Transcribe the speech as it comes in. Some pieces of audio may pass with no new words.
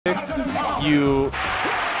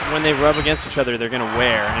when they rub against each other, they're going to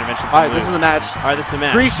wear and eventually. All right, this is the match. All right, this is the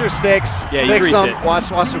match. Grease your sticks. Yeah, you fix grease them. it. Watch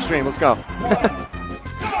some stream. Let's go.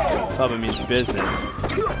 Club means business.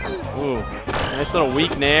 Ooh, nice little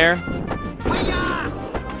weak nair.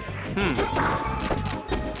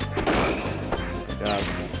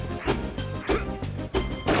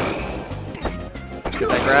 Get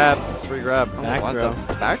that grab. It's free grab. Back throw.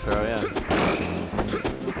 Back throw, yeah.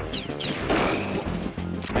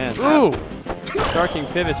 Man. Ooh. Starking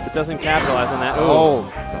pivots, but doesn't capitalize on that. Oh.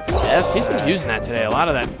 He's been using that today. A lot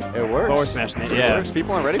of that. It works. Forward smash. It Yeah. works.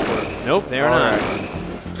 People aren't ready for it. Nope, they are not. Right.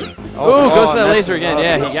 Oh, goes to that laser again. Up,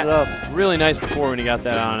 Yeah, he it got up. really nice before when he got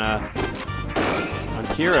that on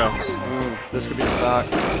Kiro. This could be a stock.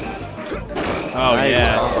 Oh, Nice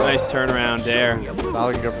yeah. combo. Nice starting there. Now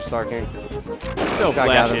can go for Star King. So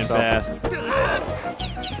flashy and fast.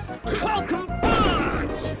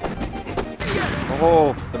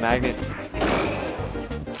 Oh, the magnet.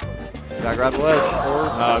 Gotta grab the ledge.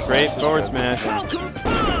 Oh, great forward smash.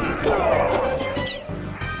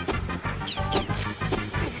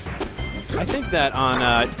 I think that on,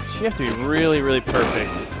 you have to be really, really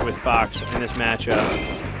perfect with Fox in this matchup.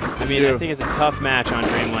 I mean, I think it's a tough match on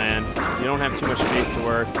Dreamland. You don't have too much space to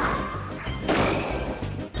work.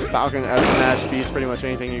 Falcon S smash beats pretty much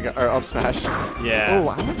anything you got, or up smash. Yeah. Oh,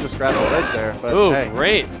 I would just grab the ledge there. But ooh, hey,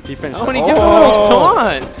 great. He finished. Oh, and he gives a little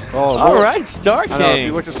taunt. Oh, all right, Star King. I know, if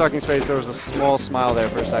you looked at Star King's face, there was a small smile there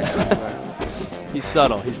for a second. He's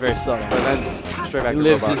subtle. He's very subtle. But then straight back he to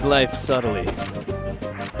lives robot. his life subtly.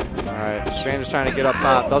 All right, Strand is trying to get up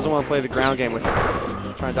top. Doesn't want to play the ground game with him.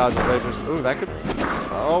 Trying to dodge the lasers. Ooh, that could.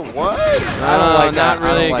 Oh, what? I don't like that. Not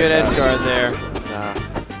really a good edge guard there. No.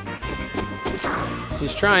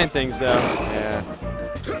 He's trying things though. Yeah.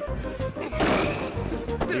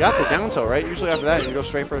 You got the down tilt, right? Usually after that, you go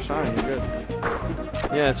straight for a shine. You're good.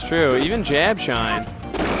 Yeah, it's true. Even jab shine.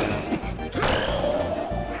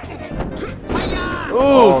 Ooh,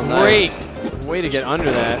 Oh, great. nice. Way to get under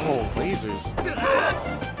that. Oh, lasers.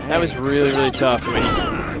 That was really, really tough.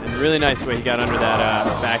 And really nice way he got under that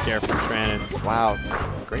back air from Stranded. Wow.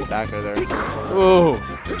 Great back air there. Ooh,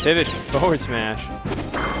 pivot forward smash.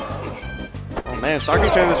 Oh, man. Star King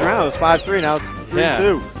turned this around. It was 5-3. Now it's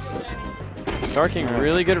 3-2. Star King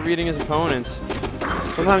really good at reading his opponents.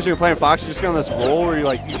 Sometimes when you're playing Fox, you just get on this roll where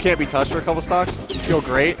you can't be touched for a couple stocks. You feel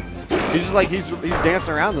great. He's just he's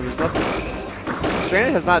dancing around them. There's nothing.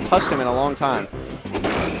 Stranded has not touched him in a long time.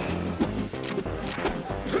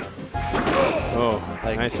 Oh,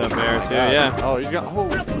 nice up air too. Yeah. Oh, he's got.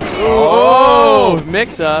 Oh,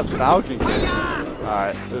 mix up. Falcon kick. All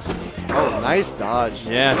right. This. Oh, nice dodge.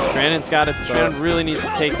 Yeah, Stranded's got it. Stranded really needs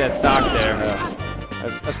to take that stock there. Yeah.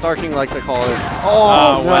 As Star King like to call it.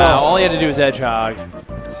 Oh, no. Wow. All he had to do was edge hog.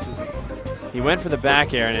 He went for the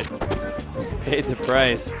back air and it paid the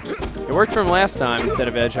price. It worked for him last time instead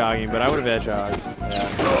of edge hogging, but I would have edge hogged.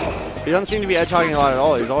 Yeah. He doesn't seem to be edge hogging a lot at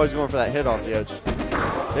all. He's always going for that hit off the edge.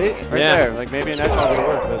 See? Right there. Maybe an edge hog would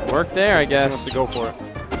work. But worked there, I guess. He wants to go for it.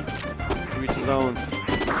 To each his own.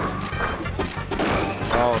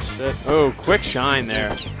 Oh, shit. Oh, quick shine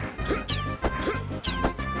there.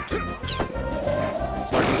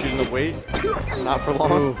 Star King's using the weight. Not for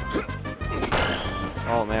long. Ooh.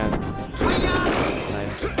 Oh, man.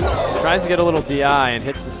 Nice. Tries to get a little DI and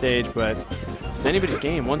hits the stage, but it's anybody's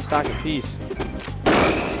game. One stock apiece.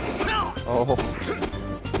 Oh.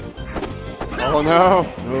 Oh, no.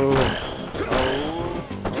 Ooh.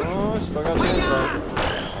 Oh, still got a chance, though.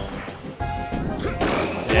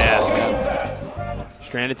 Yeah. Oh,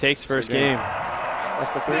 Stranded takes first game.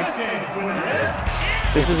 Best of 3?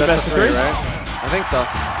 This is a best of 3, right? I think so.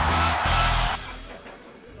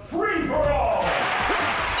 Free for all.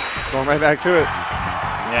 Going right back to it.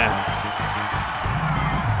 Yeah.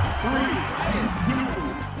 3, 2,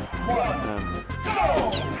 1,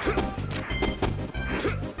 go.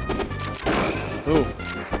 Ooh.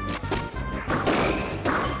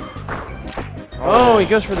 Oh, he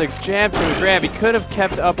goes for the jab to a grab. He could have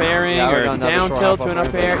kept up airing or down tilt to an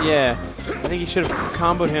up air. Yeah. I think he should have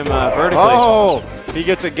comboed him vertically. Oh! He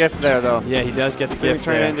gets a gift there, though. Yeah, he does get the gift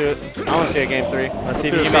turn there. into it. I want to see a game 3. Let's see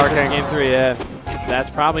if he can make this game 3, yeah. That's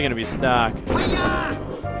probably going to be stock.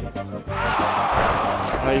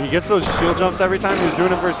 He gets those shield jumps every time. He was doing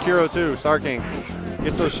them versus Kiro, too. Star King.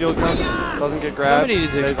 Gets those shield jumps, doesn't get grabbed. Somebody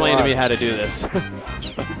needs to explain to me how to do this.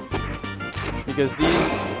 Because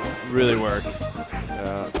these really work.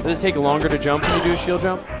 Yeah. Does it take longer to jump when you do a shield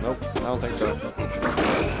jump? Nope, I don't think so.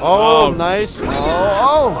 Oh, nice.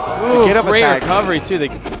 Oh! Ooh, get up great attack. recovery, too. The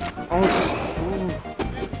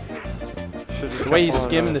way he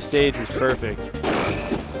skimmed the stage was perfect.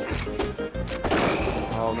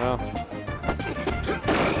 Oh, no.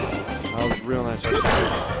 That was real nice.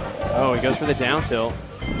 Oh, he goes for the down tilt.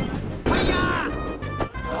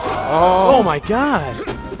 Oh, my God.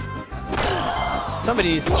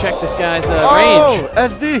 Somebody needs to check this guy's range.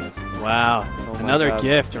 SD. Wow. Oh my Another God.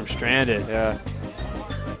 gift from Stranded. Yeah.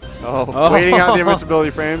 Oh, waiting out the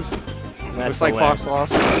invincibility frames. That's Looks like hilarious.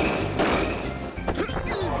 Fox lost.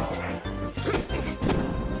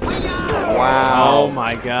 Wow. Oh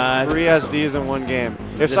my God. 3 SDs in one game.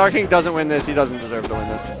 If This Star is- King doesn't win this, he doesn't deserve to win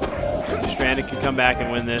this. Stranded can come back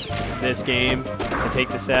and win this game and take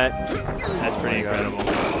the set. That's pretty incredible.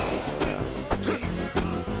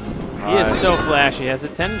 He is so flashy. He has a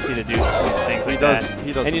tendency to do some things like that.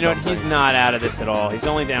 He does. And you know what? He's not out of this at all. He's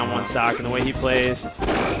only down 1 stock, and the way he plays,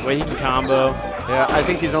 the way he can combo. Yeah, I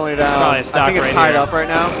think he's only down. probably a stock I think it's right tied here. up right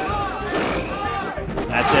now.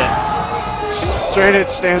 That's it. Stranded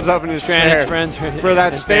stands up in his Stranded's chair friends for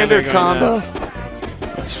that standard combo.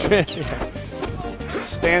 Stranded.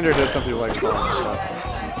 Standard, as some people like to call it.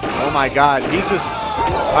 Oh my God, he's just.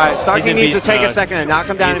 All right, Star He's King in needs to beast take a mode. second and knock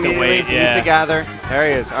him down Needs to immediately. wait, He needs yeah. to gather. There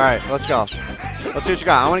he is. All right, let's go. Let's see what you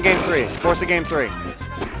got. I want a game 3. Force a game 3.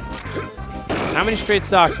 How many straight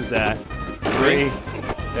stocks was that? 3.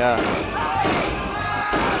 Yeah.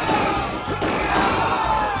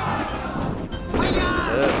 That's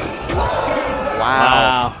it.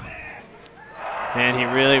 Wow. Man, he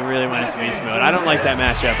really, really went into beast mode. I don't like that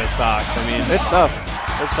matchup as Fox. I mean, It's tough.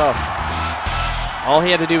 It's tough. all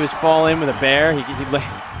he had to do was fall in with a bear. He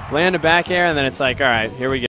land a back air, and then it's like, all right, here we go.